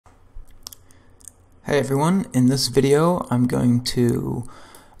Hey everyone, in this video I'm going to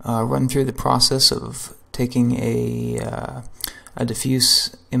run through the process of taking a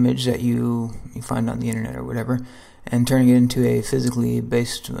diffuse image that you find on the internet or whatever and turning it into a physically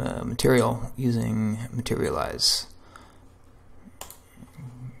based material using Materialize.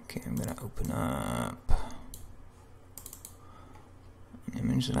 Okay, I'm going to open up an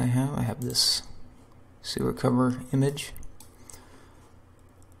image that I have. I have this sewer cover image,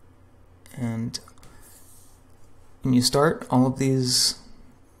 and when you start, all of these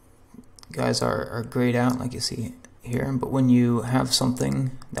guys are grayed out like you see here, but when you have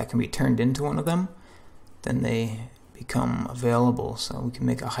something that can be turned into one of them, then they become available. So we can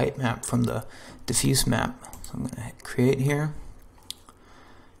make a height map from the diffuse map. So I'm going to hit create here,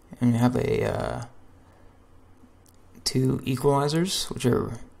 and we have a two equalizers, which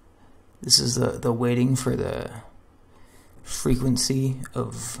are, this is the weighting for the frequency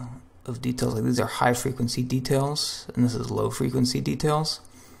of details. Like, these are high frequency details and this is low frequency details.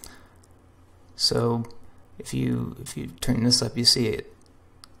 So if you turn this up, you see it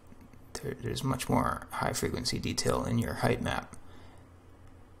there's much more high frequency detail in your height map.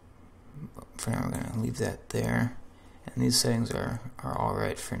 For now we're going to leave that there, and these settings are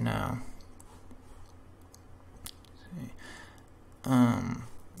alright for now.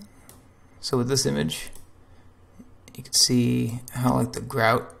 So with this image, you can see how like the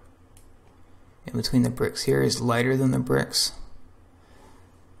grout in between the bricks here is lighter than the bricks.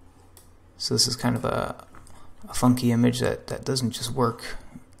 So this is kind of a funky image that doesn't just work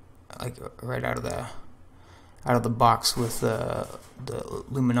like right out of the box with the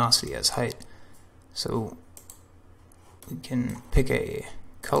luminosity as height. So we can pick a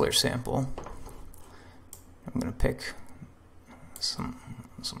color sample. I'm going to pick something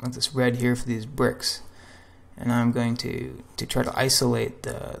like this red here for these bricks, and I'm going to try to isolate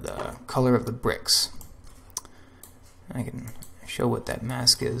the color of the bricks. I can show what that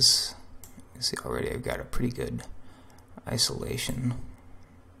mask is. You can see already I've got a pretty good isolation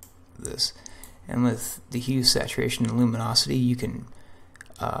of this. And with the hue, saturation, and luminosity, you can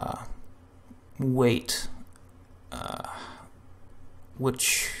weight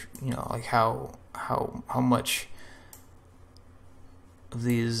which, like how much of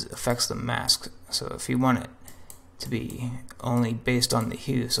these affects the mask. So if you want it to be only based on the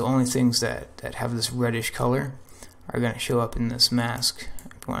hue, so only things that have this reddish color are going to show up in this mask.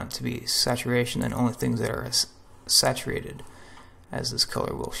 If you want it to be saturation, then only things that are as saturated as this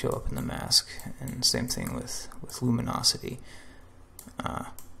color will show up in the mask, and same thing with luminosity.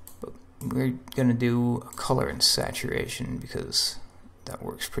 But we're going to do a color and saturation because that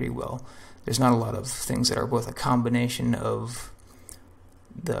works pretty well. There's not a lot of things that are both a combination of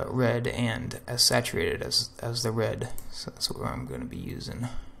the red and as saturated as the red, so that's what I'm going to be using.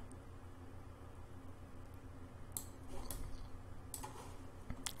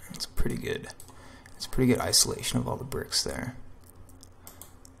 It's pretty good. It's pretty good isolation of all the bricks there.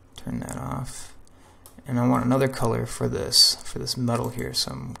 Turn that off, and I want another color for this metal here,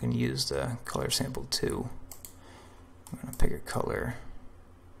 so I'm going to use the color sample 2. I'm going to pick a color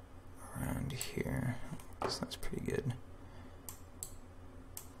around here, so that's pretty good.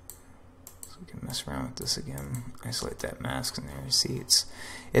 We can mess around with this again, isolate that mask in there. You see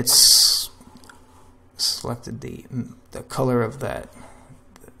it's selected the color of the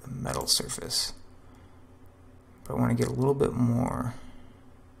metal surface, but I want to get a little bit more.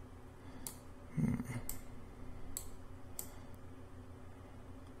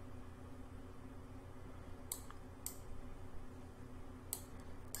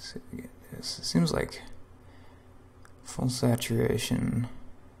 So we get this. It seems like full saturation.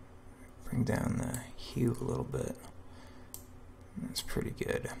 Bring down the hue a little bit. That's pretty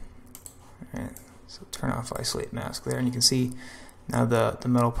good. Alright, so turn off isolate mask there, and you can see now the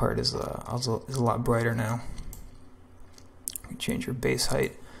metal part is a lot brighter now. You can change your base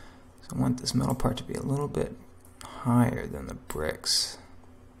height. So I want this metal part to be a little bit higher than the bricks.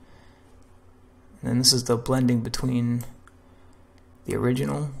 And then this is the blending between the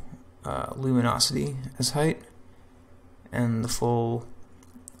original luminosity as height and the full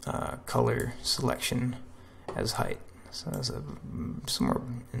color selection as height. So that's somewhere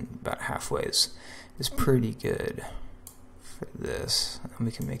in about halfway is pretty good for this. And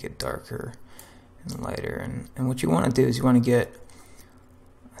we can make it darker and lighter. And what you want to do is you want to get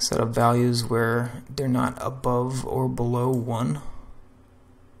a set of values where they're not above or below 1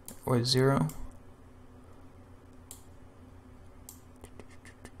 or 0.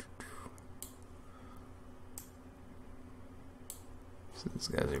 So these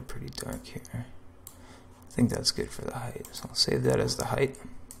guys are pretty dark here. I think that's good for the height, so I'll save that as the height.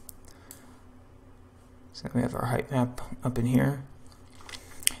 So we have our height map up in here.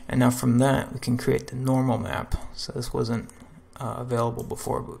 And now from that we can create the normal map. So this wasn't available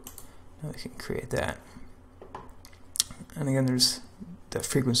before, but now we can create that. And again, there's the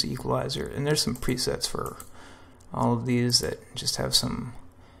frequency equalizer, and there's some presets for all of these that just have some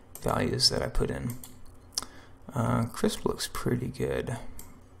values that I put in. Crisp looks pretty good,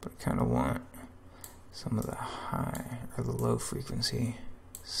 but I kind of want some of the high or the low frequency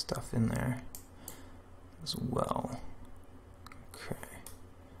stuff in there as well. Okay,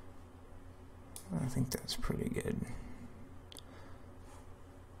 I think that's pretty good.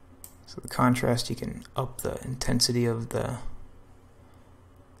 So the contrast, you can up the intensity of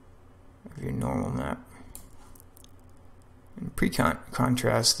your normal map. And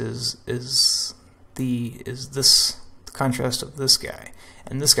pre-contrast is the contrast of this guy,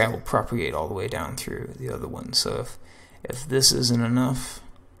 and this guy will propagate all the way down through the other one. So if this isn't enough,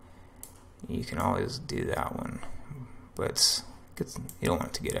 you can always do that one, but you don't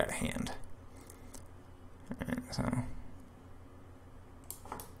want it to get out of hand. Alright, so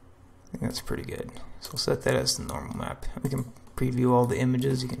I think that's pretty good. So we'll set that as the normal map. We can preview all the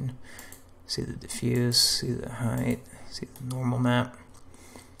images. You can see the diffuse, see the height, see the normal map.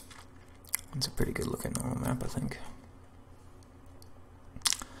 It's a pretty good looking normal map, I think.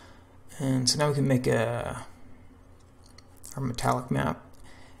 And so now we can make our metallic map.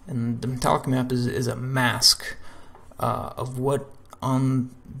 And the metallic map is a mask of what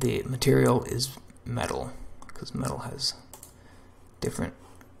on the material is metal, because metal has different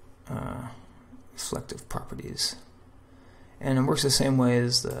reflective properties. And it works the same way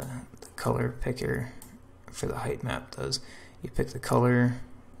as the color picker for the height map does. You pick the color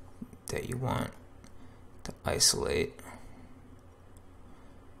that you want to isolate.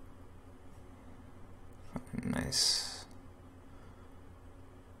 A nice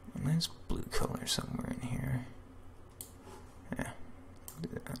blue color somewhere in here. Yeah, I'll do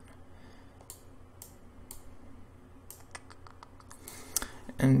that.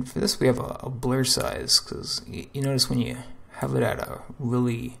 And for this we have a blur size, because you notice when you have it at a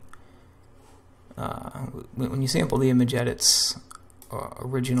really when you sample the image at its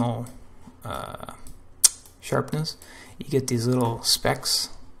original sharpness, you get these little specks,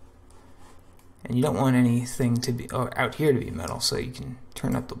 and you don't want anything to be out here to be metal, so you can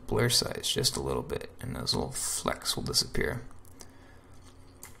turn up the blur size just a little bit and those little flecks will disappear.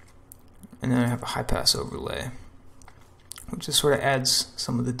 And then I have a high pass overlay, which just sort of adds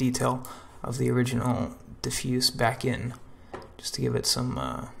some of the detail of the original diffuse back in, just to give it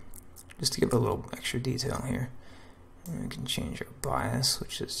some just to give it a little extra detail here. And we can change our bias,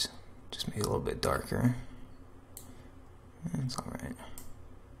 which is just make it a little bit darker. That's alright.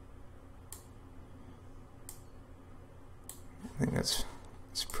 I think that's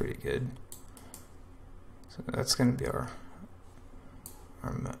pretty good. So that's going to be our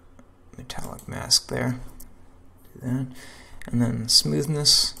metallic mask there. Do that. And then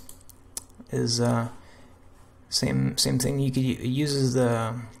smoothness is same thing. You could uses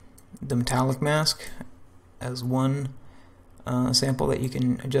the metallic mask as one sample that you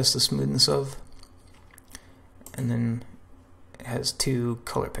can adjust the smoothness of, and then it has two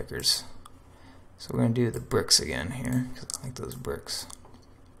color pickers. So we're going to do the bricks again here, because I like those bricks.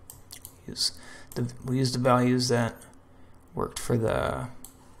 We'll use the values that worked for the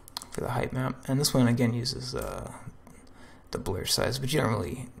height map, and this one again uses the blur size, but you don't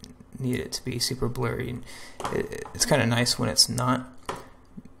really need it to be super blurry. It's kind of nice when it's not,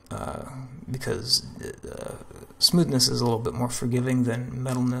 because the smoothness is a little bit more forgiving than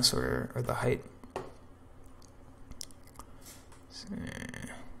metalness or the height. So,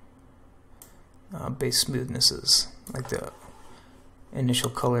 base smoothness is like the initial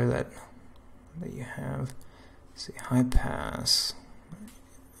color that you have. Let's see, high pass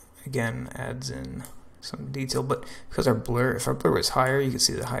again adds in some detail, but because if our blur was higher, you can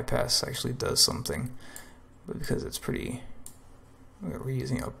see the high pass actually does something, but because it's we're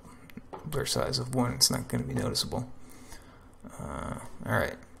using a blur size of 1, it's not going to be noticeable.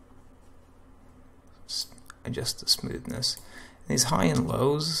 Alright, adjust the smoothness. These high and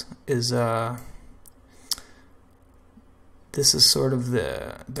lows is this is sort of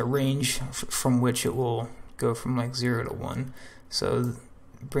the range from which it will go from like 0 to 1. So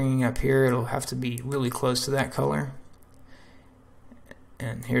bringing up here, it'll have to be really close to that color,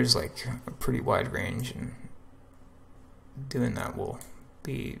 and here's like a pretty wide range, and doing that will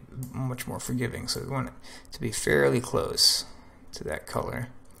be much more forgiving. So we want it to be fairly close to that color,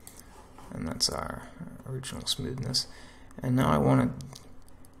 and that's our original smoothness. And now I want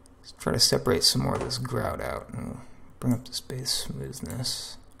to try to separate some more of this grout out, and we'll bring up this base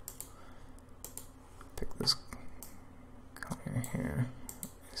smoothness, pick this color here,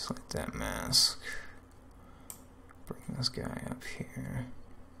 select that mask, bring this guy up here.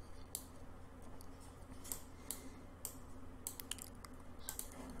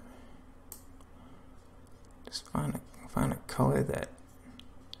 Just find a color that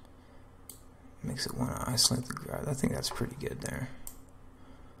makes it want to isolate the ground. I think that's pretty good there.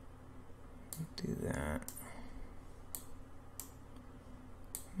 Do that.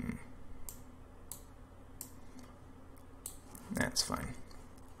 That's fine.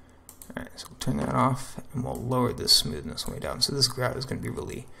 Alright, so we'll turn that off and we'll lower this smoothness way down. So this ground is going to be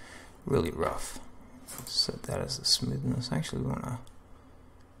really, really rough. Let's set that as the smoothness. Actually, we want to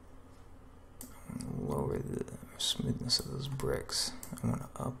lower the smoothness of those bricks. I want to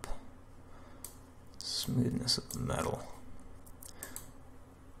up the smoothness of the metal.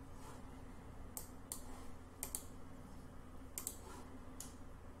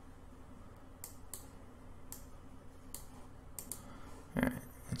 Alright,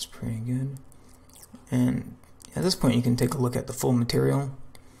 that's pretty good. And at this point you can take a look at the full material.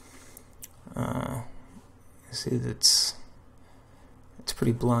 You see that it's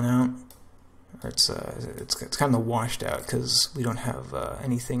pretty blown out. Or it's kind of washed out because we don't have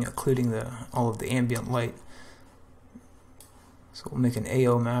anything occluding all of the ambient light. So we'll make an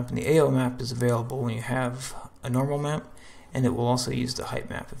AO map, and the AO map is available when you have a normal map, and it will also use the height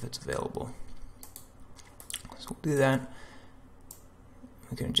map if it's available. So we'll do that.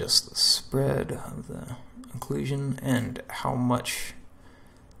 We can adjust the spread of the occlusion and how much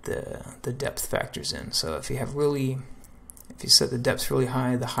the depth factors in. So if you set the depths really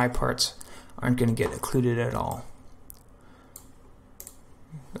high, the high parts aren't going to get occluded at all.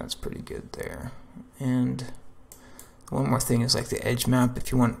 That's pretty good there. And one more thing is like the edge map.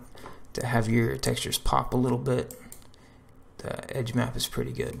 If you want to have your textures pop a little bit, the edge map is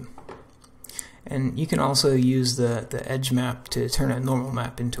pretty good. And you can also use the edge map to turn a normal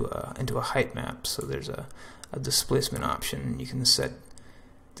map into a height map. So there's a displacement option. You can set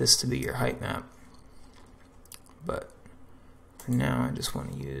this to be your height map. But for now, I just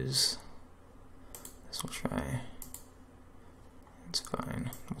want to use this. We'll try. It's fine.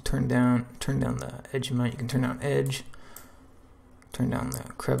 We'll turn down the edge amount. You can turn down edge. Turn down the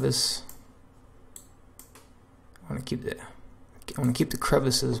crevice. I want to keep the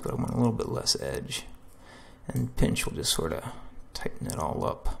crevices, but I want a little bit less edge. And pinch will just sort of tighten it all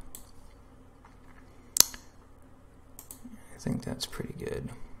up. I think that's pretty good.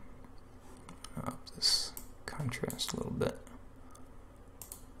 Up this contrast a little bit.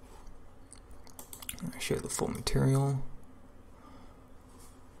 I'll show you the full material.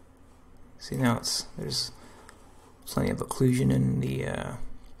 See, now there's plenty of occlusion in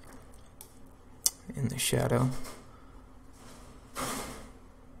the shadow.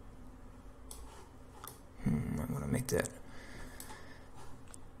 I want to make the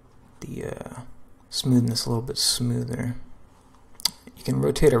smoothness a little bit smoother. You can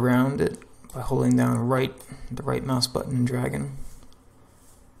rotate around it by holding down the right mouse button and dragging.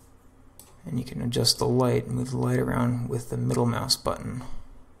 And you can adjust the light, move the light around with the middle mouse button.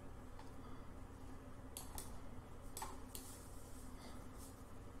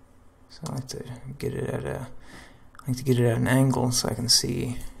 So I like to get it at an angle so I can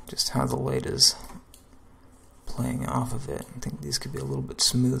see just how the light is playing off of it. I think these could be a little bit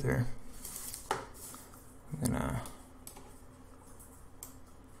smoother. I'm gonna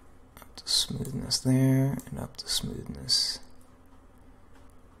up the smoothness there and up the smoothness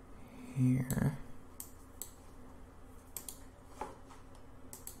here.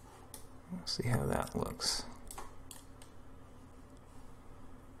 We'll see how that looks.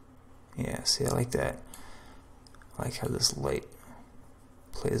 Yeah, see, I like that. I like how this light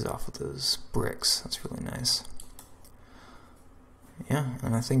plays off of those bricks. That's really nice. Yeah,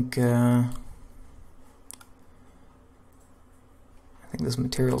 and I think this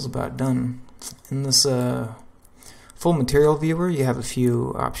material's about done. In this full material viewer, you have a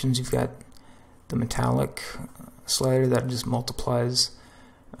few options. You've got the metallic slider that just multiplies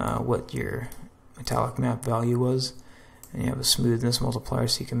what your metallic map value was, and you have a smoothness multiplier,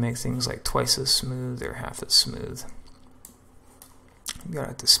 so you can make things like twice as smooth or half as smooth. You've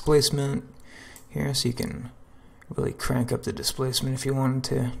got a displacement here, so you can really crank up the displacement if you wanted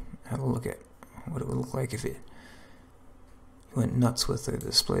to have a look at what it would look like if you went nuts with the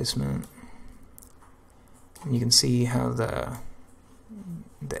displacement. And you can see how the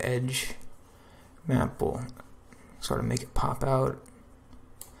edge map will sort of make it pop out.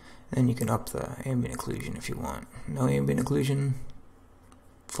 And you can up the ambient occlusion if you want. No ambient occlusion,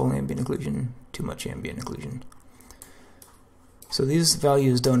 full ambient occlusion, too much ambient occlusion. So these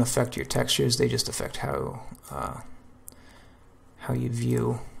values don't affect your textures, they just affect how you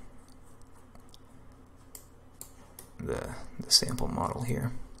view the sample model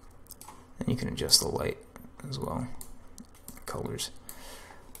here. And you can adjust the light as well, colors.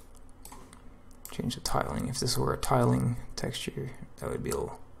 Change the tiling. If this were a tiling texture, that would be a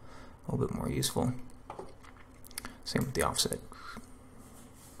little bit more useful. Same with the offset.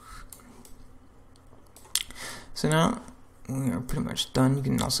 So now we are pretty much done. You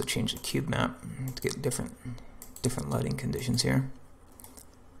can also change the cube map to get different lighting conditions here.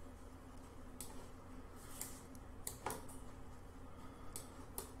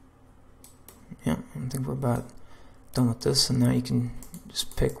 Yeah, I think we're about done with this, and now you can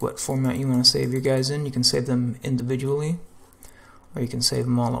just pick what format you want to save your guys in. You can save them individually, or you can save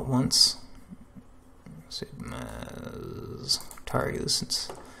them all at once. Save them as target, since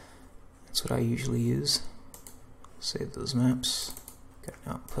that's what I usually use. Save those maps. Got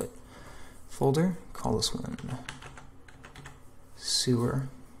an output folder. Call this one sewer.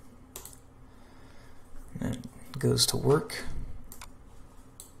 And it goes to work.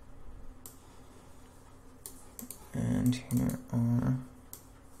 And here are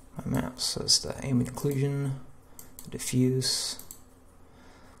my maps. That's the ambient occlusion, the diffuse,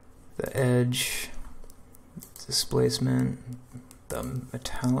 the edge, displacement, the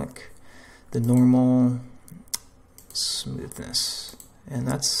metallic, the normal, smoothness, and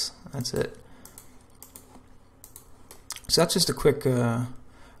that's it. So that's just a quick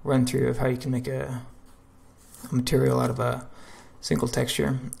run through of how you can make a material out of a single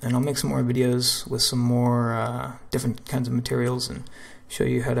texture, and I'll make some more videos with some more different kinds of materials and show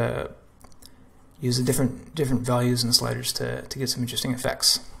you how to use the different values and sliders to get some interesting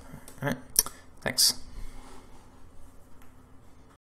effects. Alright, thanks.